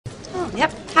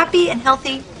Yep, happy and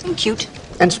healthy and cute.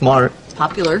 And smart.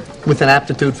 Popular. With an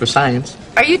aptitude for science.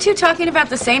 Are you two talking about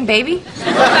the same baby?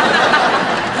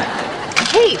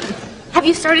 Hey, have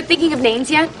you started thinking of names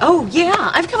yet? Oh,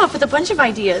 yeah, I've come up with a bunch of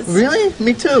ideas. Really?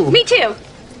 Me too. Me too.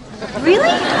 Really?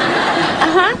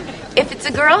 Uh-huh. If it's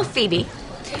a girl, Phoebe.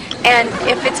 And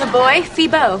if it's a boy,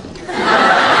 Phoebo.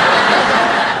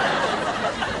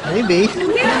 Maybe.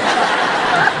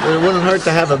 But it wouldn't hurt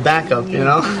to have a backup, you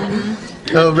know?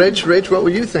 Rich, what were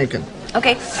you thinking?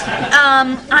 Okay.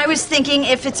 I was thinking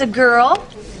if it's a girl,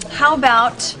 how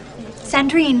about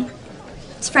Sandrine?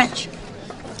 It's French.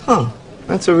 Huh.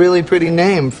 That's a really pretty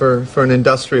name for an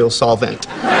industrial solvent.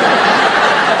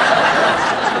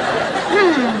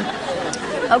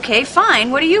 Okay,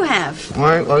 fine. What do you have? All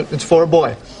right, well, it's for a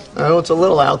boy. I know it's a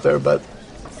little out there, but...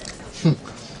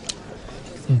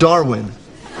 Darwin.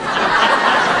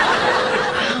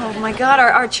 Oh, my God,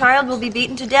 our child will be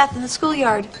beaten to death in the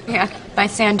schoolyard. Yeah, by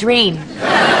Sandrine.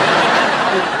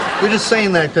 You're just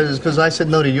saying that because I said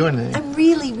no to your name. I'm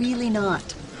really, really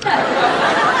not.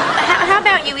 How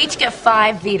about you each get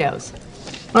 5 vetoes?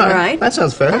 All All right. That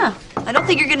sounds fair. Yeah. I don't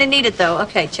think you're going to need it, though.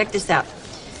 Okay, check this out.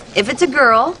 If it's a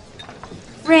girl,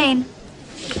 Rain.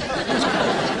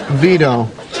 Veto.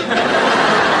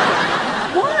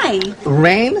 Why?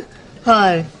 Rain?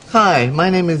 Hi, my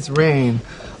name is Rain.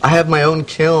 I have my own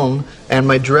kiln, and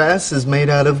my dress is made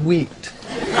out of wheat.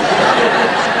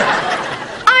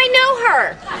 I know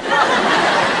her.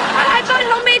 I bought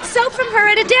homemade soap from her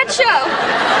at a dead show.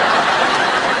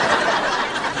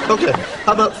 Okay,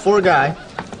 how about for a guy,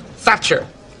 Thatcher?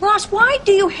 Ross, why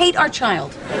do you hate our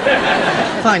child?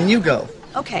 Fine, you go.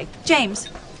 Okay, James.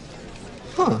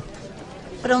 Huh.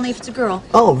 But only if it's a girl.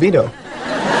 Oh, veto.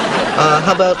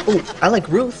 How about, I like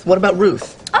Ruth. What about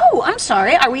Ruth? Oh, I'm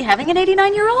sorry. Are we having an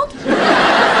 89-year-old?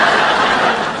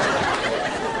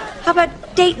 How about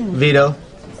Dayton? Veto.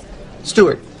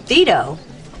 Stewart. Vito.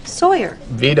 Sawyer.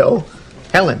 Veto.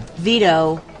 Helen.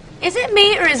 Vito. Is it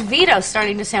me or is veto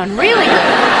starting to sound really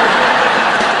good?